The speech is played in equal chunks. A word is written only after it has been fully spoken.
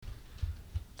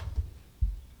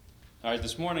All right,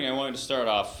 this morning I want to start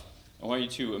off, I want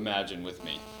you to imagine with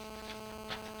me.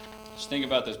 Just think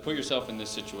about this. Put yourself in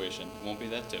this situation. It won't be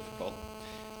that difficult,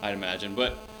 I'd imagine.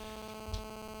 But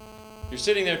you're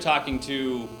sitting there talking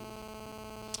to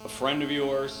a friend of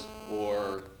yours,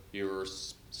 or your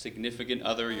significant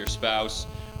other, your spouse,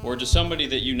 or just somebody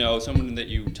that you know, someone that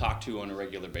you talk to on a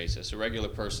regular basis, a regular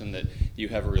person that you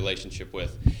have a relationship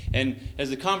with. And as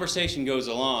the conversation goes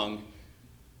along,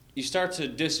 you start to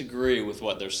disagree with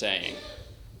what they're saying.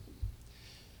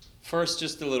 First,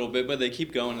 just a little bit, but they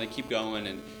keep going,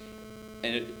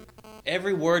 and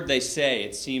every word they say,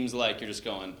 it seems like you're just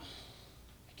going,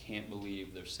 I can't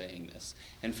believe they're saying this.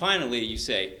 And finally, you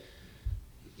say,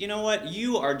 you know what,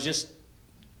 you are just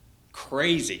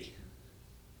crazy.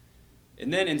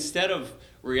 And then instead of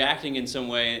reacting in some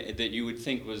way that you would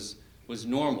think was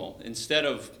normal, instead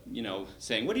of,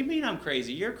 saying, what do you mean I'm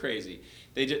crazy? You're crazy.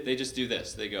 They just do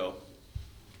this. They go,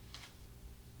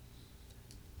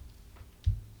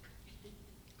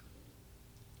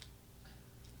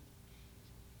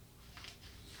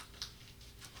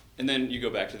 and then you go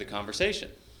back to the conversation.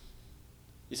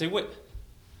 You say, wait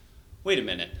a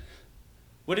minute.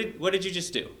 What did you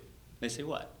just do? They say,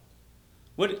 what?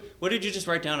 What did you just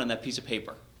write down on that piece of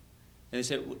paper? And they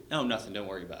say, oh, nothing, don't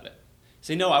worry about it. I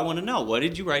say, no, I want to know, what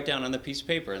did you write down on the piece of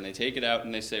paper? And they take it out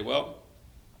and they say, well,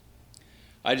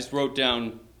 I just wrote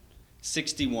down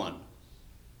 61.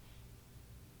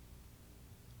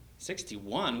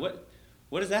 61?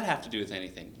 What does that have to do with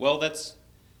anything? Well, that's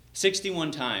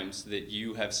 61 times that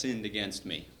you have sinned against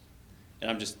me. And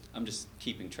I'm just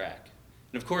keeping track.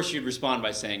 And of course you'd respond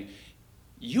by saying,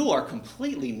 you are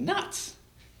completely nuts.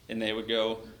 And they would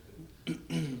go,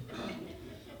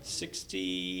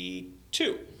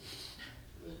 62.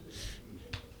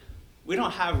 We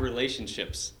don't have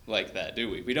relationships like that, do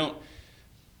we? We don't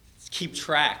keep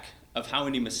track of how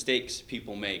many mistakes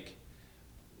people make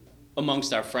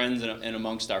amongst our friends and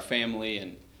amongst our family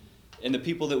and the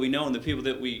people that we know and the people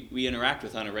that we interact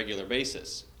with on a regular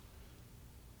basis.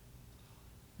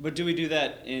 But do we do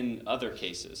that in other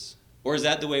cases? Or is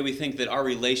that the way we think that our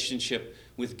relationship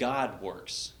with God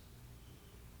works?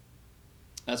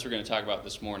 That's what we're going to talk about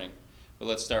this morning. But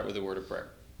let's start with a word of prayer.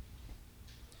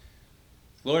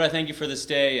 Lord, I thank you for this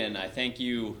day, and I thank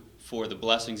you for the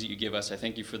blessings that you give us. I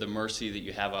thank you for the mercy that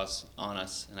you have on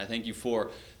us. And I thank you for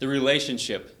the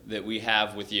relationship that we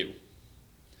have with you.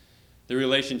 The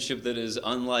relationship that is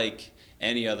unlike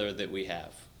any other that we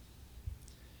have.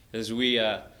 As we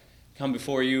come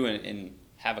before you and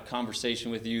have a conversation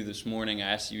with you this morning,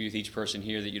 I ask you with each person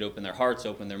here that you'd open their hearts,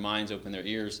 open their minds, open their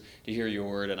ears to hear your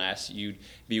word. And I ask you'd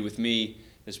be with me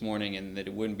this morning, and that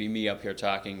it wouldn't be me up here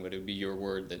talking, but it would be your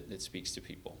word that speaks to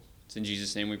people. It's in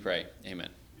Jesus' name we pray. Amen.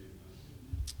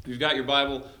 If you've got your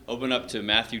Bible, open up to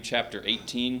Matthew chapter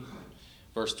 18,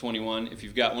 verse 21. If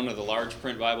you've got one of the large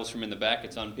print Bibles from in the back,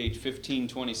 it's on page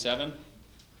 1527,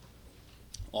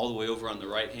 all the way over on the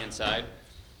right-hand side.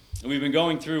 And we've been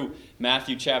going through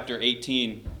Matthew chapter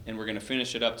 18, and we're going to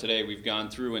finish it up today. We've gone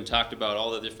through and talked about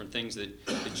all the different things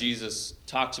that Jesus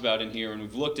talks about in here, and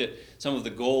we've looked at some of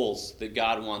the goals that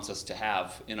God wants us to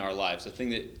have in our lives,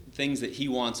 things that he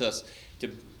wants us to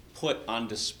put on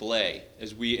display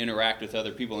as we interact with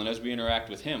other people and as we interact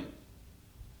with him.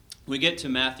 When we get to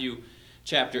Matthew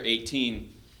chapter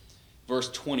 18,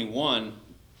 verse 21,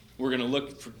 we're going to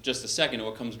look for just a second at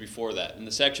what comes before that. In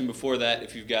the section before that,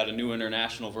 if you've got a New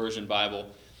International Version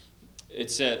Bible, it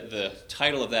said the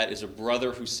title of that is A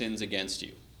Brother Who Sins Against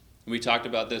You. And we talked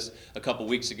about this a couple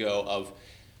weeks ago of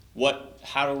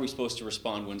how are we supposed to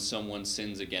respond when someone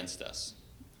sins against us.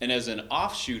 And as an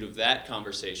offshoot of that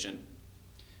conversation,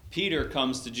 Peter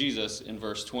comes to Jesus in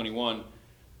verse 21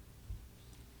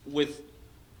 with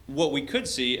what we could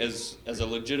see as a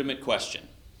legitimate question.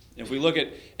 If we look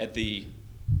at the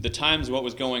times what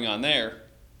was going on there,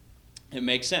 it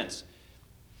makes sense.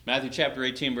 Matthew chapter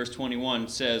 18, verse 21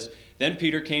 says, Then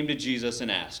Peter came to Jesus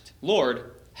and asked,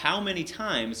 Lord, how many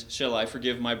times shall I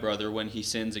forgive my brother when he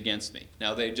sins against me?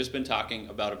 Now, they've just been talking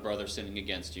about a brother sinning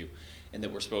against you and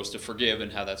that we're supposed to forgive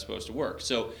and how that's supposed to work.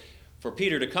 So for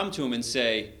Peter to come to him and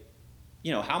say,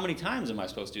 how many times am I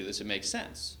supposed to do this? It makes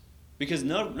sense. Because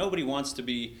nobody wants to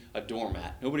be a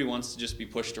doormat. Nobody wants to just be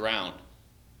pushed around.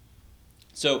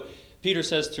 So Peter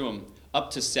says to him, up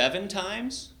to 7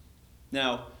 times?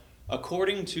 Now,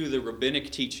 according to the rabbinic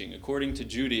teaching, according to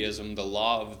Judaism, the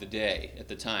law of the day at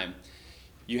the time,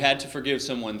 you had to forgive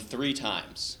someone 3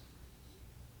 times.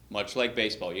 Much like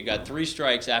baseball. You got 3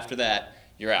 strikes, after that,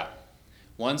 you're out.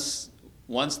 Once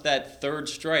that 3rd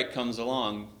strike comes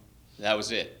along, that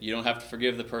was it. You don't have to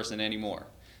forgive the person anymore.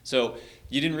 So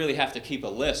you didn't really have to keep a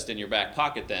list in your back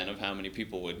pocket then of how many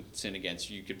people would sin against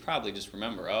you. You could probably just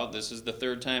remember, oh, this is the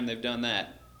third time they've done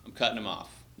that. I'm cutting them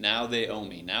off. Now they owe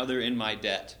me. Now they're in my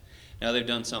debt. Now they've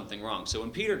done something wrong. So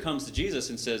when Peter comes to Jesus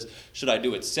and says, should I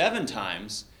do it 7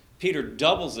 times? Peter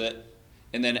doubles it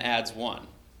and then adds 1.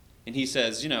 And he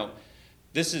says,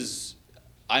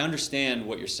 I understand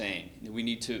what you're saying. We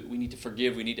need to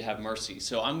forgive. We need to have mercy.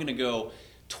 So I'm going to go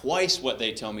twice what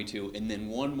they tell me to, and then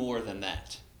 1 more than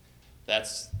that. That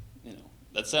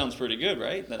sounds pretty good,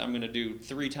 right? That I'm going to do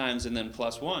 3 times and then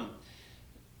plus 1.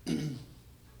 And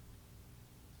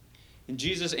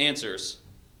Jesus answers,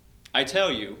 I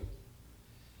tell you,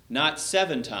 not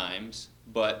 7 times,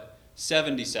 but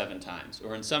 77 times.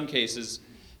 Or in some cases,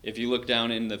 if you look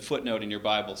down in the footnote in your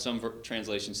Bible, some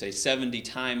translations say 70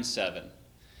 times 7.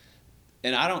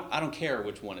 And I don't care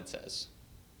which one it says.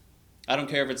 I don't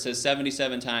care if it says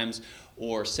 77 times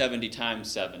or 70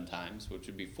 times 7 times, which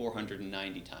would be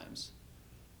 490 times.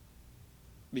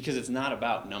 Because it's not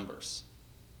about numbers.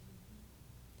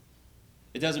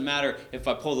 It doesn't matter if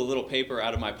I pull the little paper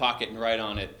out of my pocket and write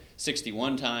on it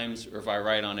 61 times, or if I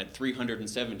write on it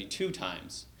 372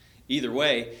 times. Either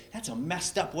way, that's a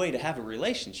messed up way to have a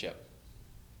relationship.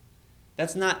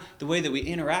 That's not the way that we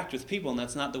interact with people, and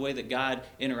that's not the way that God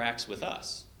interacts with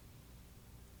us.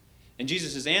 And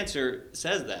Jesus' answer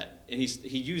says that. And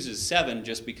he uses 7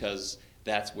 just because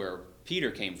that's where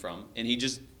Peter came from. And he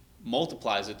just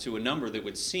multiplies it to a number that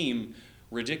would seem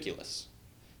ridiculous.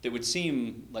 That would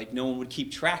seem like no one would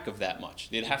keep track of that much.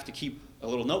 They'd have to keep a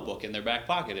little notebook in their back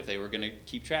pocket if they were going to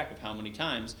keep track of how many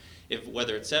times.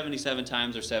 Whether it's 77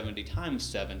 times or 70 times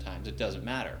 7 times, it doesn't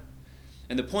matter.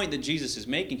 And the point that Jesus is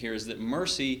making here is that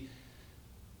mercy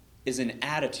is an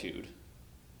attitude.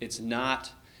 It's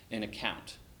not an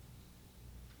account.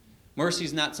 Mercy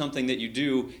is not something that you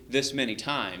do this many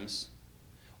times,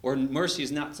 or mercy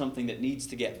is not something that needs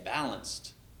to get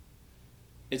balanced.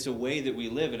 It's a way that we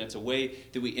live, and it's a way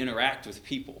that we interact with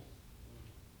people.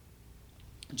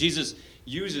 Jesus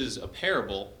uses a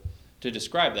parable to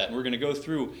describe that, and we're going to go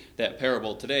through that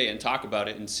parable today and talk about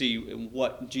it and see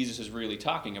what Jesus is really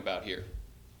talking about here.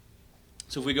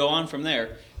 So if we go on from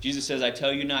there, Jesus says, I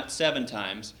tell you not 7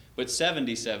 times, but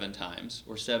 77 times,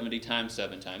 or 70 times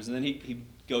 7 times. And then he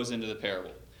goes into the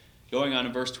parable. Going on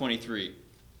in verse 23.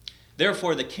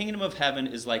 Therefore, the kingdom of heaven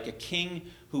is like a king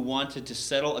who wanted to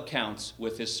settle accounts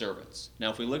with his servants. Now,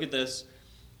 if we look at this,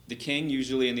 the king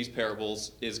usually in these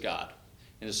parables is God,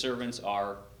 and the servants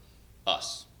are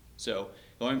us. So,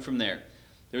 going from there,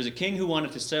 there was a king who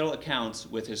wanted to settle accounts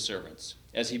with his servants.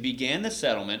 As he began the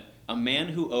settlement, a man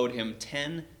who owed him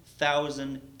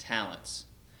 10,000 talents.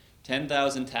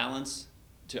 10,000 talents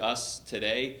to us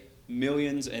today,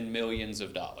 millions and millions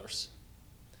of dollars.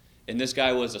 And this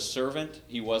guy was a servant.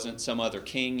 He wasn't some other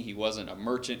king. He wasn't a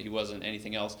merchant. He wasn't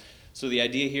anything else. So the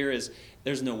idea here is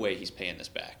there's no way he's paying this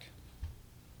back.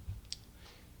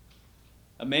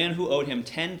 A man who owed him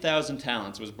 10,000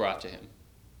 talents was brought to him.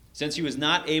 Since he was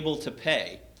not able to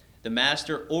pay, the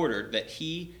master ordered that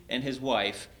he and his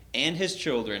wife and his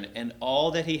children and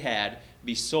all that he had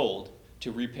be sold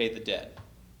to repay the debt.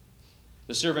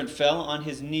 The servant fell on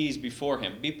his knees before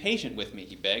him. Be patient with me,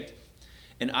 he begged,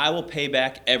 and I will pay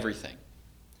back everything.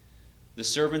 The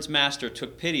servant's master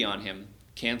took pity on him,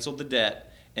 canceled the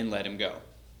debt, and let him go.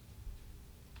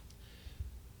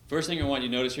 First thing I want you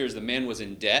to notice here is the man was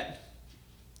in debt.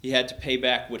 He had to pay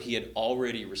back what he had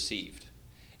already received.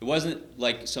 It wasn't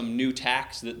like some new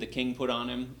tax that the king put on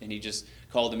him, and he just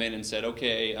called him in and said,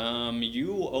 okay,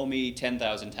 you owe me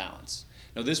 10,000 talents.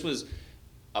 No,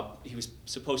 he was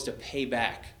supposed to pay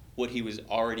back what he was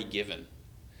already given.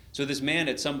 So this man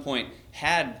at some point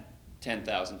had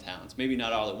 10,000 talents, maybe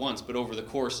not all at once, but over the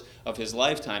course of his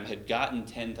lifetime had gotten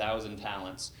 10,000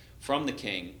 talents from the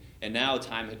king, and now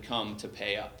time had come to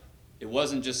pay up. It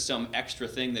wasn't just some extra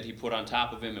thing that he put on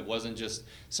top of him. It wasn't just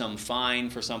some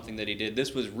fine for something that he did.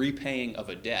 This was repaying of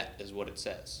a debt, is what it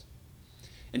says.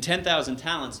 And 10,000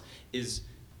 talents is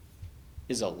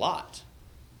a lot.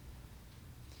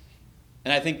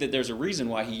 And I think that there's a reason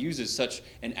why he uses such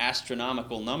an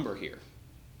astronomical number here.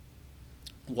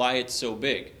 Why it's so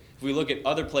big. If we look at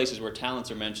other places where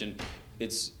talents are mentioned,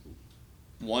 it's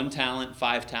 1 talent,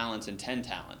 5 talents, and 10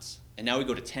 talents. And now we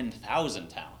go to 10,000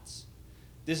 talents.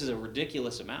 This is a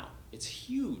ridiculous amount. It's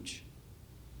huge.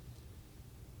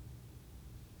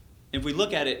 If we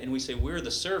look at it and we say we're the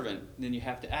servant, then you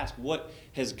have to ask, what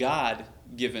has God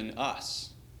given us?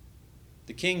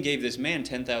 The king gave this man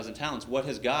 10,000 talents. What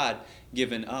has God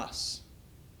given us?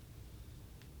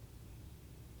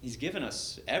 He's given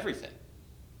us everything.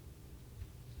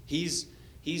 He's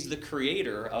the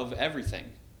creator of everything.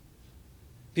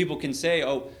 People can say,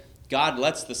 oh, God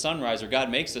lets the sun rise or God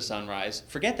makes the sun rise.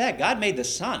 Forget that. God made the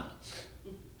sun.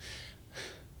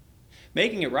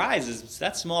 Making it rise,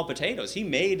 that's small potatoes. He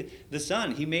made the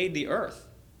sun. He made the earth.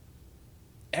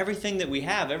 Everything that we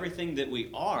have, everything that we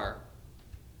are,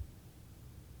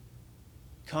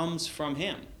 comes from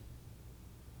him.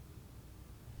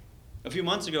 A few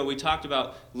months ago, we talked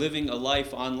about living a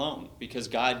life on loan because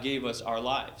God gave us our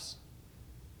lives.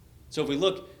 So if we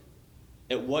look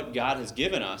at what God has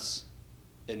given us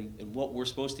and what we're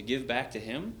supposed to give back to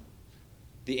him,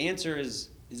 the answer is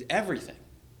everything.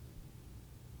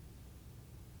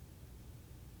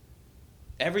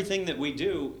 Everything that we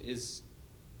do is,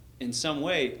 in some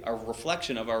way, a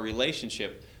reflection of our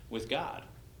relationship with God.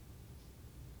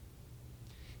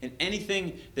 And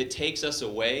anything that takes us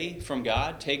away from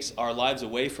God, takes our lives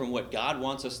away from what God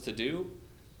wants us to do,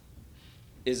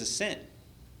 is a sin.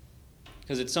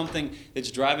 Because it's something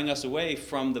that's driving us away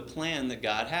from the plan that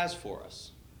God has for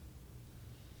us.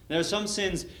 There are some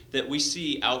sins that we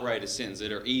see outright as sins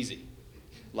that are easy.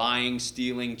 Lying,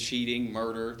 stealing, cheating,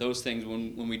 murder, those things,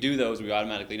 when we do those, we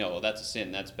automatically know, well, that's a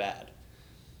sin, that's bad.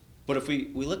 But if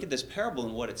we look at this parable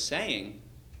and what it's saying,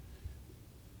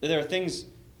 there are things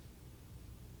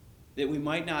that we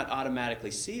might not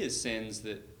automatically see as sins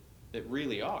that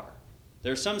really are.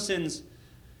 There are some sins,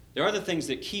 there are the things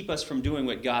that keep us from doing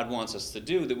what God wants us to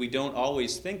do that we don't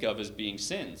always think of as being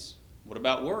sins. What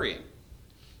about worrying?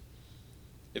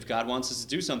 If God wants us to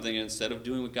do something, and instead of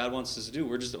doing what God wants us to do,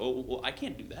 we're just, oh, well, I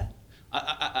can't do that.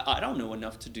 I don't know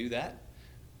enough to do that.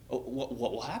 Oh, what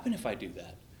will happen if I do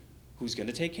that? Who's going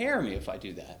to take care of me if I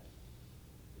do that?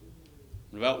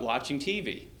 What about watching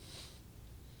TV?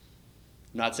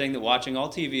 I'm not saying that watching all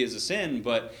TV is a sin,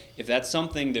 but if that's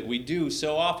something that we do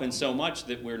so often, so much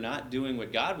that we're not doing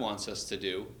what God wants us to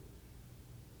do,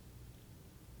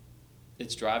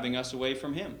 it's driving us away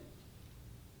from him.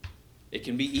 It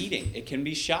can be eating. It can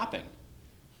be shopping.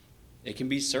 It can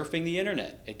be surfing the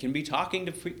internet. It can be talking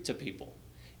to people.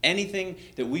 Anything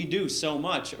that we do so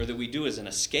much or that we do as an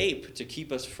escape to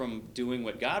keep us from doing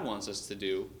what God wants us to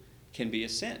do can be a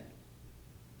sin.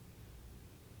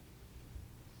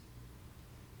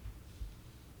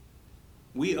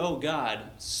 We owe God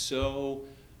so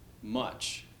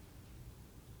much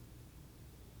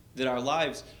that our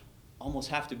lives almost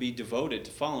have to be devoted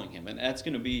to following him. And that's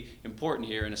going to be important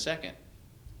here in a second.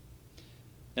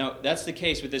 Now, that's the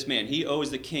case with this man. He owes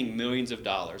the king millions of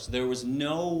dollars. There was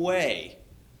no way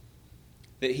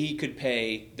that he could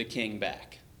pay the king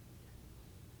back.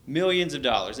 Millions of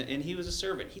dollars. And he was a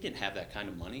servant. He didn't have that kind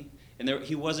of money. And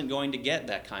he wasn't going to get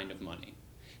that kind of money.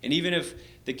 And even if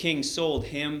the king sold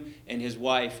him and his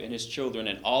wife and his children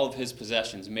and all of his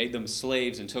possessions, made them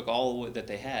slaves and took all that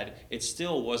they had, it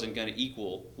still wasn't going to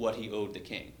equal what he owed the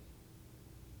king.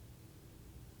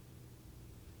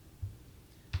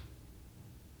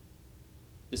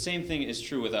 The same thing is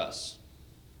true with us.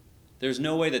 There's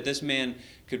no way that this man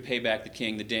could pay back the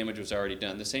king. The damage was already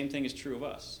done. The same thing is true of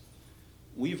us.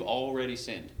 We've already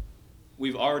sinned.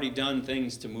 We've already done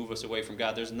things to move us away from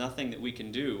God. There's nothing that we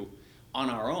can do on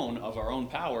our own, of our own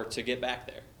power, to get back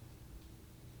there.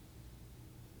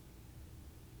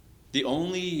 The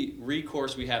only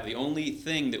recourse we have, the only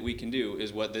thing that we can do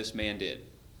is what this man did.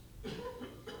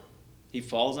 He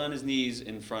falls on his knees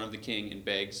in front of the king and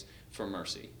begs for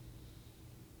mercy.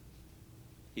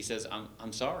 He says,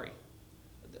 I'm sorry.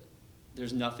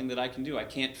 There's nothing that I can do. I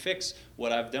can't fix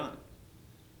what I've done.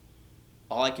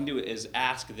 All I can do is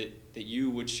ask that you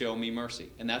would show me mercy.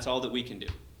 And that's all that we can do.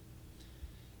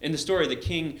 In the story, the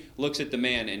king looks at the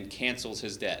man and cancels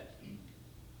his debt.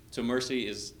 So mercy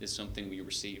is something we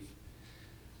receive.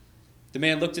 The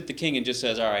man looked at the king and just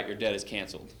says, all right, your debt is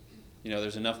canceled.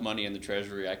 There's enough money in the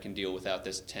treasury I can deal without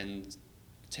this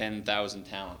 10,000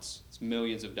 talents. It's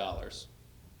millions of dollars.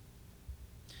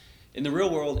 In the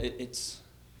real world, it's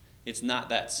not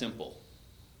that simple.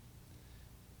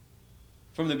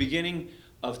 From the beginning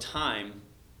of time,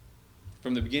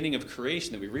 from the beginning of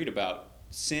creation that we read about,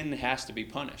 sin has to be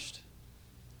punished.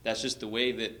 That's just the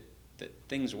way that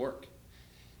things work.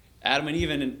 Adam and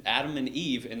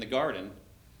Eve in the garden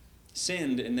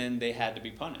sinned, and then they had to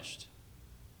be punished.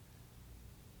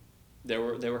 There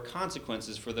were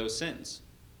consequences for those sins.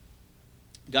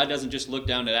 God doesn't just look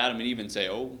down at Adam and Eve and say,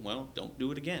 oh, well, don't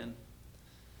do it again.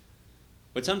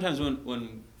 But sometimes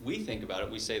when we think about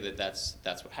it, we say that that's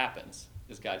what happens.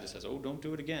 Is God just says, oh, don't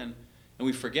do it again. And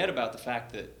we forget about the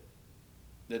fact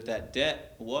that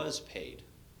debt was paid.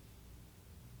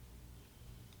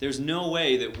 There's no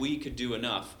way that we could do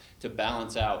enough to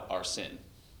balance out our sin.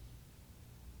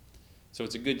 So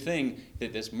it's a good thing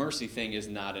that this mercy thing is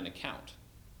not an account.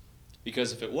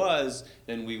 Because if it was,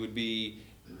 then we would be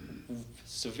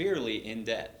severely in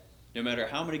debt. No matter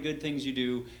how many good things you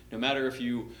do, no matter if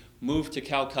you move to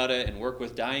Calcutta and work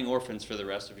with dying orphans for the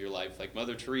rest of your life, like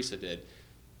Mother Teresa did,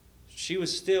 she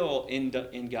was still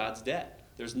in God's debt.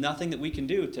 There's nothing that we can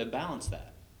do to balance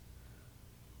that.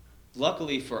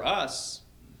 Luckily for us,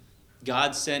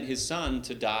 God sent his Son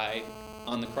to die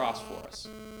on the cross for us.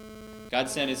 God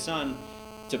sent his Son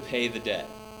to pay the debt.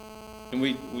 And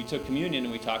we took communion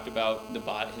and we talked about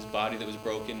his body that was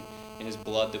broken and his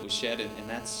blood that was shed, and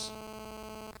that's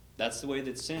the way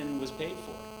that sin was paid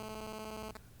for.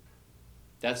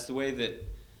 That's the way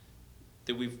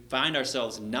that we find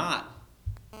ourselves not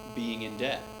being in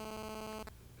debt.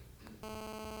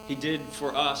 He did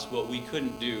for us what we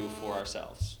couldn't do for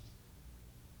ourselves.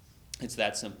 It's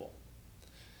that simple.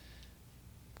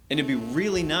 And it'd be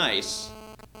really nice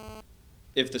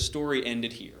if the story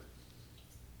ended here.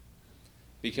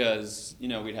 Because,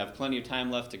 we'd have plenty of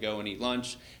time left to go and eat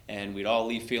lunch, and we'd all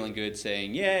leave feeling good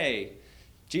saying, "Yay,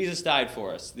 Jesus died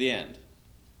for us," the end.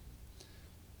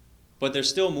 But there's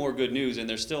still more good news, and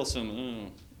there's still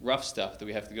some rough stuff that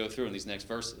we have to go through in these next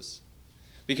verses.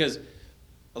 Because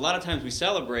a lot of times we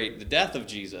celebrate the death of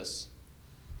Jesus,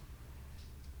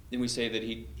 and we say that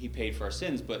he paid for our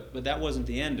sins, but that wasn't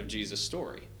the end of Jesus'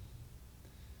 story.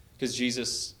 Because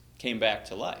Jesus came back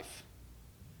to life.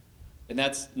 And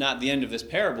that's not the end of this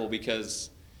parable, because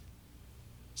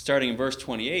starting in verse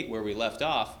 28 where we left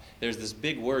off, there's this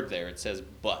big word there. It says,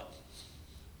 "but."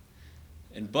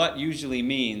 And "but" usually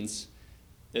means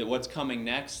that what's coming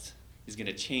next is going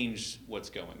to change what's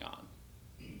going on.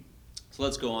 So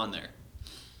let's go on there.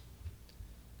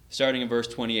 Starting in verse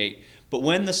 28. "But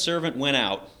when the servant went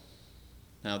out,"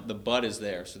 now the "but" is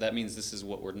there, so that means this is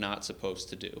what we're not supposed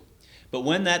to do. "But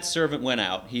when that servant went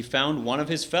out, he found one of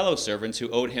his fellow servants who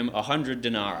owed him 100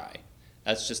 denarii.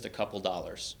 That's just a couple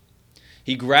dollars.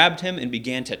 He grabbed him and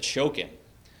began to choke him.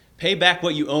 "Pay back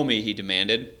what you owe me," he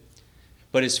demanded.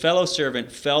 But his fellow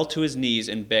servant fell to his knees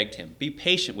and begged him, "Be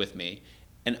patient with me,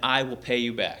 and I will pay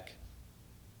you back."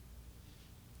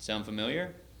 Sound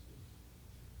familiar?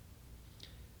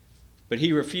 But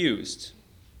he refused.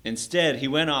 Instead, he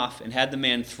went off and had the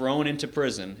man thrown into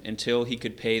prison until he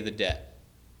could pay the debt.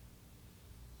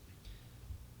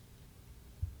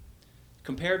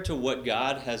 Compared to what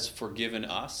God has forgiven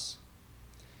us,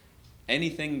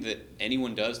 anything that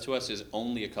anyone does to us is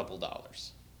only a couple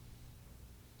dollars.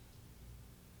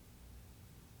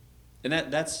 And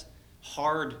that's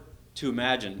hard to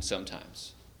imagine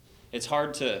sometimes. It's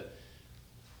hard to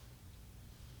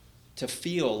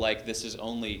feel like this is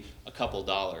only a couple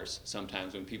dollars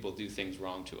sometimes when people do things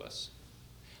wrong to us.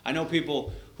 I know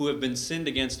people who have been sinned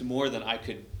against more than I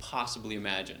could possibly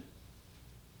imagine.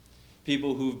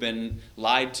 People who've been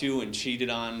lied to and cheated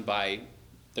on by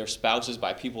their spouses,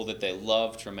 by people that they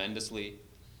love tremendously.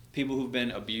 People who've been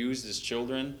abused as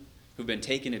children, who've been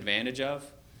taken advantage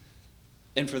of.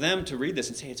 And for them to read this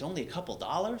and say, it's only a couple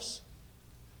dollars?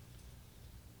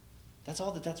 That's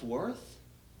all that's worth?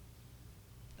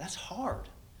 That's hard.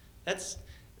 That's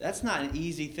not an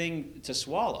easy thing to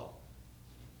swallow.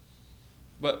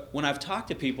 But when I've talked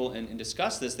to people and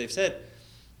discussed this, they've said,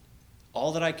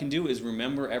 all that I can do is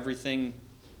remember everything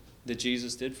that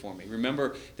Jesus did for me.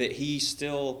 Remember that he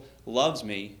still loves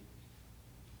me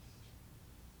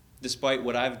despite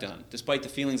what I've done, despite the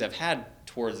feelings I've had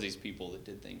towards these people that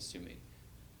did things to me.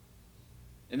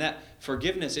 And that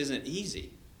forgiveness isn't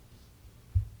easy.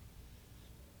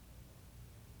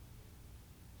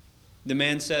 The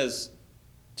man says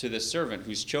to this servant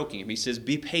who's choking him, he says,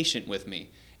 "Be patient with me,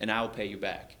 and I'll pay you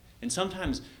back." And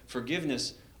sometimes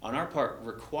forgiveness on our part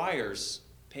requires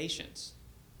patience.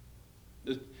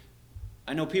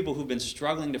 I know people who've been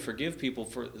struggling to forgive people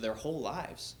for their whole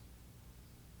lives.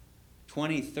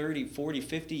 20, 30, 40,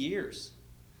 50 years.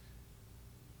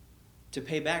 To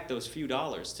pay back those few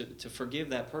dollars, to forgive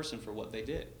that person for what they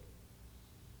did.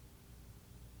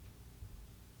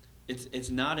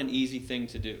 It's not an easy thing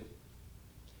to do.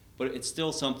 But it's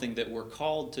still something that we're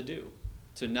called to do,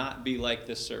 to not be like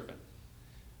this servant.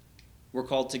 We're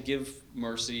called to give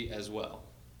mercy as well.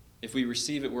 If we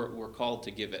receive it, we're called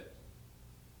to give it.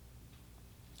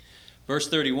 Verse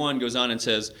 31 goes on and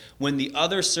says, "When the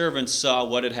other servants saw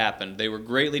what had happened, they were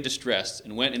greatly distressed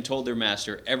and went and told their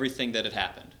master everything that had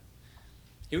happened."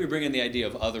 Here we bring in the idea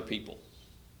of other people.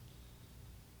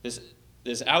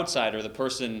 This outsider, the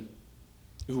person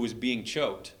who was being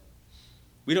choked,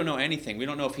 we don't know anything. We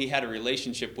don't know if he had a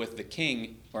relationship with the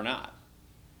king or not.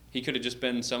 He could have just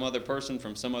been some other person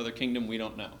from some other kingdom. We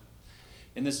don't know.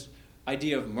 And this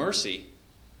idea of mercy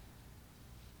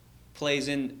plays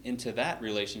into that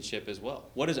relationship as well.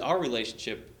 What is our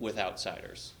relationship with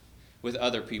outsiders, with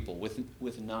other people,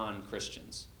 with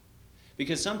non-Christians?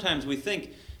 Because sometimes we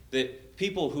think that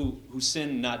people who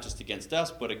sin not just against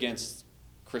us, but against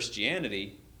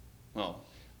Christianity, well,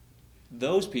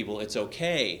 those people, it's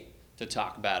okay to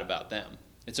talk bad about them.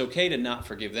 It's okay to not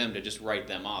forgive them, to just write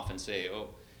them off and say, oh,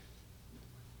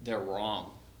 they're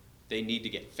wrong. They need to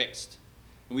get fixed.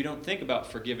 And we don't think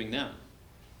about forgiving them.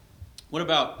 What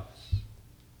about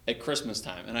at Christmas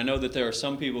time? And I know that there are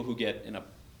some people who get in a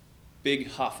big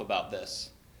huff about this.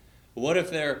 What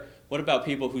about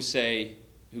people who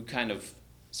kind of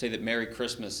say that Merry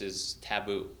Christmas is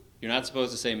taboo? You're not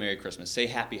supposed to say Merry Christmas. Say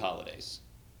Happy Holidays.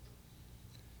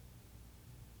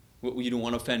 You don't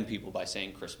want to offend people by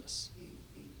saying Christmas.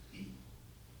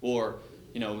 Or,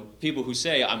 people who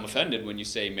say, I'm offended when you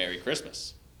say Merry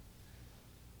Christmas.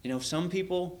 Some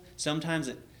people, sometimes,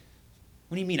 what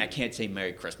do you mean I can't say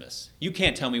Merry Christmas? You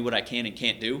can't tell me what I can and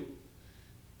can't do.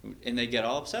 And they get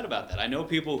all upset about that. I know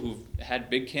people who've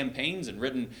had big campaigns and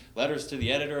written letters to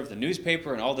the editor of the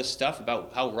newspaper and all this stuff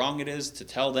about how wrong it is to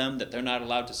tell them that they're not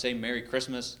allowed to say Merry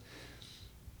Christmas.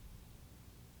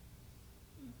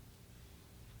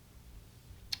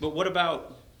 But what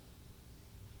about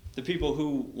the people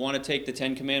who want to take the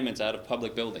Ten Commandments out of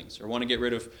public buildings or want to get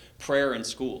rid of prayer in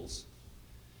schools?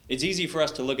 It's easy for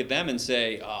us to look at them and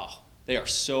say, oh, they are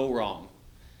so wrong.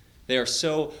 They are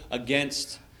so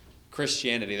against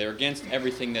Christianity. They're against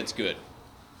everything that's good.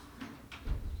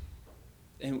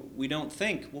 And we don't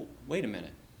think, well, wait a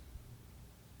minute.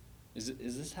 Is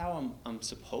this how I'm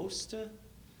supposed to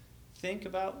think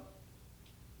about?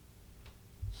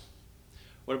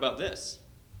 What about this?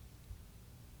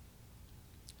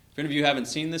 If any of you haven't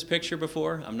seen this picture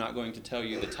before, I'm not going to tell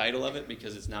you the title of it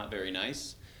because it's not very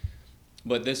nice.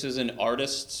 But this is an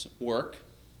artist's work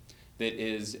that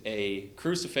is a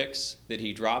crucifix that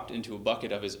he dropped into a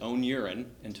bucket of his own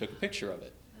urine and took a picture of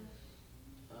it.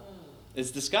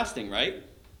 It's disgusting, right?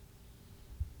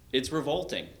 It's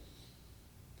revolting.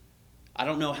 I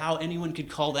don't know how anyone could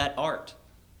call that art.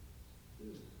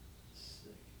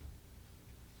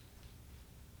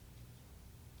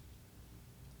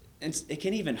 And it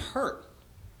can even hurt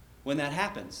when that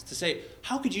happens. To say,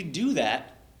 how could you do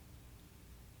that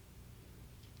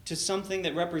to something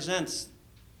that represents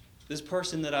this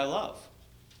person that I love?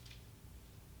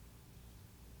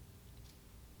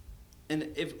 And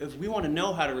if we want to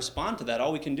know how to respond to that,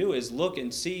 all we can do is look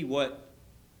and see what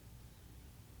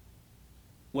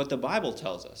the Bible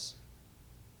tells us.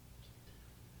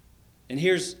 And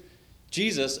here's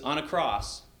Jesus on a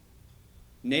cross,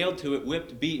 nailed to it,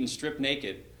 whipped, beaten, stripped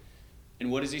naked. And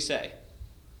what does he say?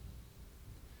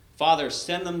 Father,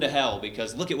 send them to hell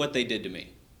because look at what they did to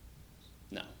me.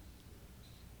 No.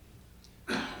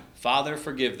 Father,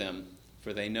 forgive them,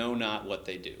 for they know not what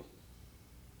they do.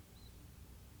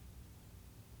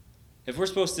 If we're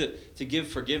supposed to give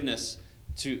forgiveness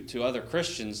to other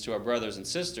Christians, to our brothers and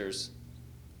sisters,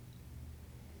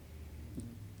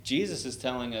 Jesus is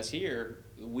telling us here,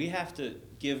 we have to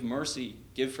give mercy,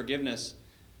 give forgiveness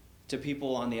to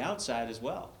people on the outside as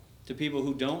well, to people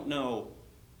who don't know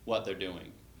what they're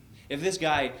doing. If this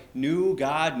guy knew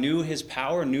God, knew his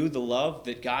power, knew the love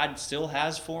that God still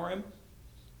has for him,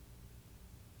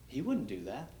 he wouldn't do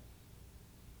that.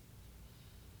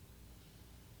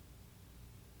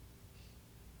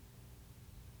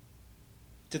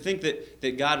 To think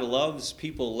that God loves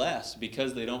people less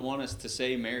because they don't want us to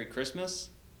say Merry Christmas.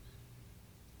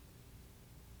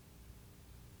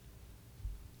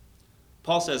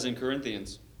 Paul says in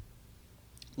Corinthians,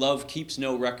 love keeps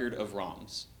no record of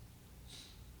wrongs.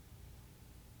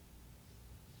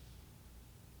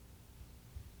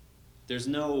 There's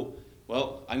no,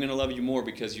 well, I'm going to love you more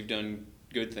because you've done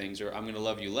good things, or I'm going to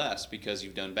love you less because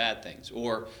you've done bad things,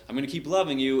 or I'm going to keep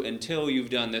loving you until you've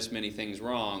done this many things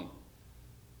wrong,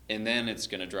 and then it's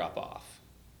going to drop off.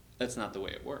 That's not the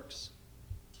way it works.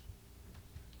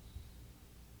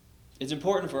 It's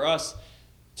important for us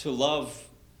to love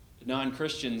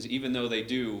non-Christians even though they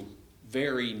do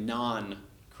very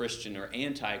non-Christian or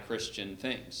anti-Christian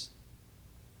things.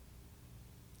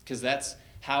 Because that's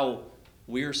how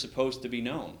we're supposed to be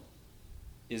known,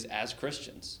 is as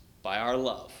Christians, by our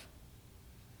love.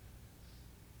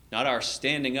 Not our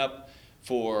standing up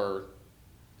for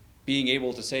being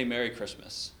able to say Merry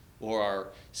Christmas, or our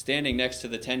standing next to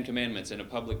the Ten Commandments in a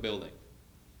public building,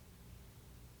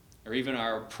 or even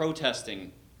our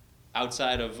protesting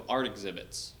outside of art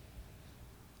exhibits.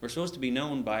 We're supposed to be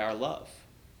known by our love.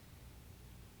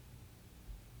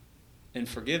 And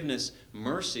forgiveness,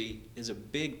 mercy, is a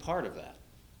big part of that.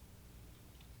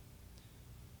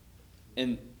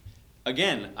 And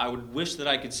again, I would wish that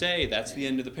I could say that's the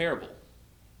end of the parable.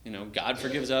 God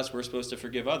forgives us, we're supposed to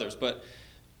forgive others. But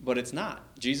it's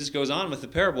not. Jesus goes on with the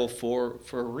parable for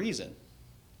a reason.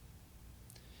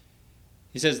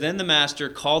 He says, then the master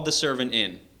called the servant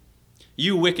in.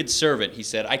 You wicked servant, he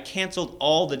said, I canceled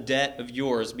all the debt of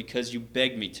yours because you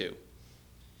begged me to.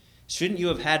 Shouldn't you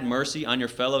have had mercy on your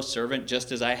fellow servant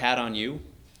just as I had on you?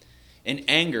 In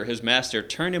anger, his master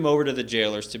turned him over to the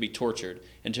jailers to be tortured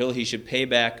until he should pay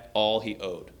back all he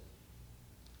owed.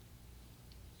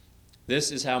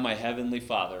 This is how my heavenly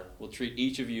Father will treat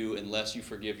each of you unless you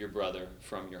forgive your brother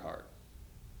from your heart.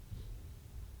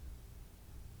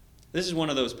 This is one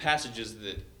of those passages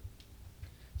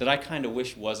that I kind of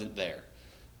wish wasn't there.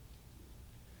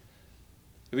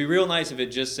 It'd be real nice if it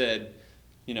just said,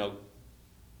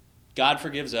 God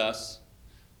forgives us,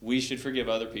 we should forgive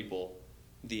other people,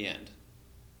 the end.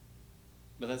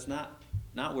 But that's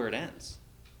not where it ends.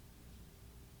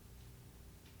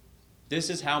 This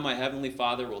is how my heavenly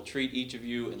Father will treat each of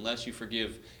you unless you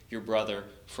forgive your brother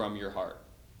from your heart.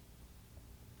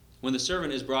 When the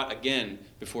servant is brought again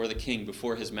before the king,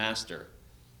 before his master,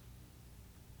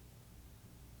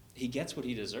 he gets what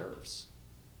he deserves.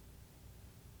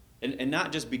 And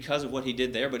not just because of what he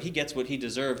did there, but he gets what he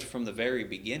deserved from the very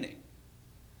beginning.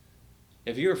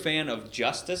 If you're a fan of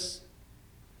justice,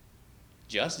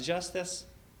 just justice,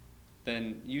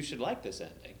 then you should like this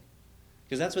ending.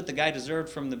 Because that's what the guy deserved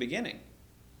from the beginning.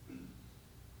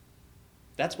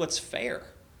 That's what's fair.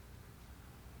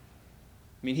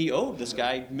 I mean, he owed this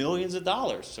guy millions of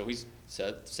dollars, so he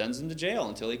sends him to jail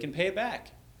until he can pay it back.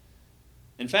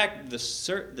 In fact, the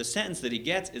sentence that he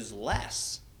gets is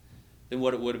less than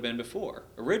what it would have been before.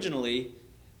 Originally,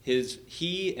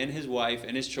 he and his wife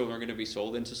and his children are going to be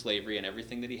sold into slavery and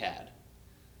everything that he had.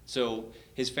 So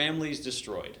his family's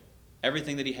destroyed.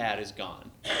 Everything that he had is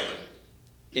gone.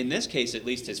 In this case, at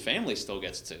least his family still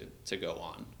gets to go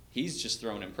on. He's just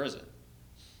thrown in prison.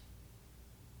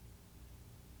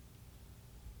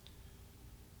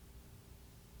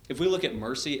 If we look at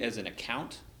mercy as an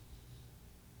account,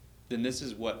 then this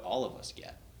is what all of us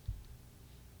get.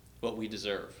 What we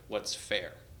deserve, what's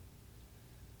fair.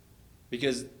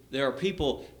 Because there are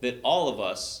people that all of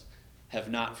us have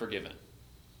not forgiven.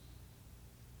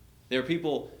 There are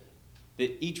people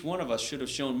that each one of us should have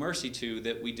shown mercy to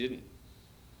that we didn't.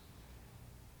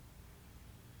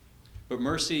 But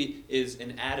mercy is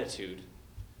an attitude,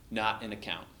 not an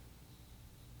account.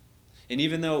 And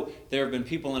even though there have been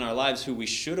people in our lives who we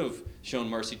should have shown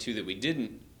mercy to that we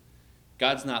didn't,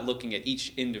 God's not looking at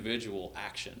each individual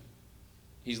action.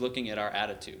 He's looking at our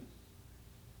attitude.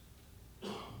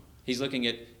 He's looking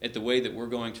at the way that we're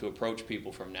going to approach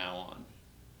people from now on.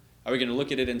 Are we going to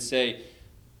look at it and say,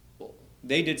 well,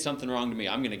 they did something wrong to me,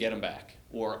 I'm going to get them back.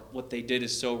 Or what they did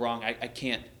is so wrong, I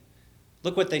can't.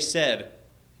 Look what they said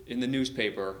in the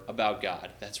newspaper about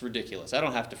God. That's ridiculous. I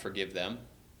don't have to forgive them.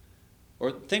 Or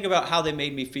think about how they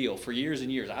made me feel for years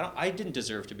and years. I didn't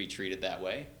deserve to be treated that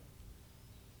way.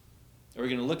 Are we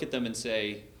going to look at them and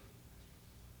say,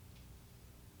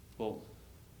 well,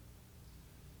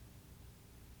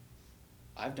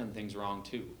 I've done things wrong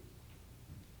too.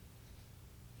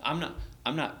 I'm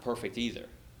not perfect either.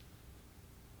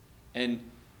 And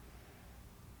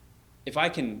if I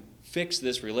can fix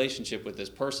this relationship with this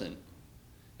person,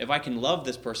 if I can love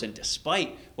this person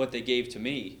despite what they gave to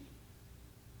me,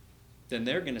 then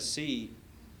they're going to see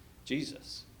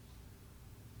Jesus.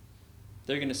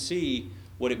 They're going to see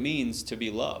what it means to be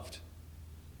loved.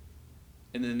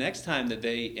 And the next time that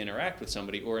they interact with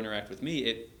somebody or interact with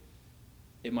me,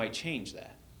 it might change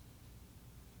that.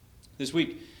 This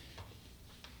week,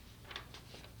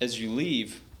 as you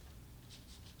leave,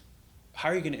 how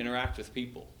are you going to interact with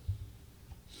people?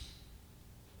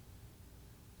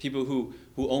 People who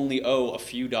only owe a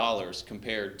few dollars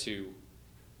compared to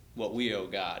what we owe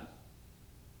God.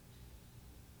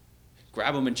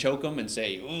 Grab them and choke them and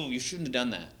say, oh, you shouldn't have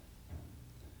done that.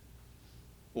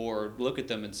 Or look at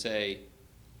them and say,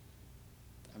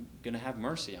 I'm going to have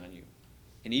mercy on you.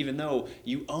 And even though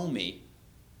you owe me,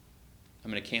 I'm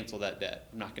going to cancel that debt.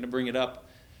 I'm not going to bring it up.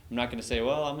 I'm not going to say,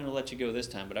 well, I'm going to let you go this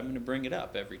time, but I'm going to bring it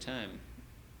up every time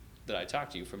that I talk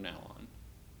to you from now on.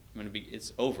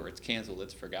 It's over, it's canceled,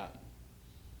 it's forgotten.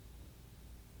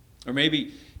 Or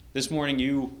maybe this morning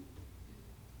you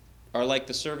are like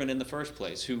the servant in the first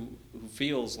place who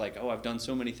feels like, oh, I've done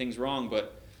so many things wrong,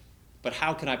 but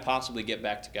how can I possibly get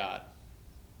back to God?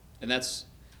 And that's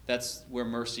where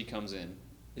mercy comes in.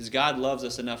 Is God loves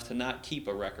us enough to not keep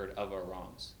a record of our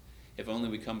wrongs, if only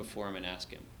we come before him and ask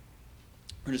him.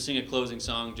 We're going to sing a closing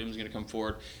song. Jim's going to come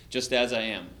forward, Just As I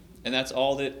Am. And that's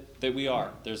all that we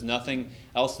are. There's nothing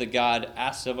else that God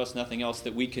asks of us, nothing else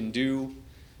that we can do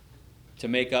to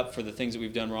make up for the things that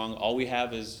we've done wrong. All we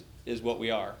have is what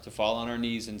we are, to fall on our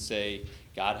knees and say,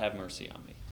 God, have mercy on me.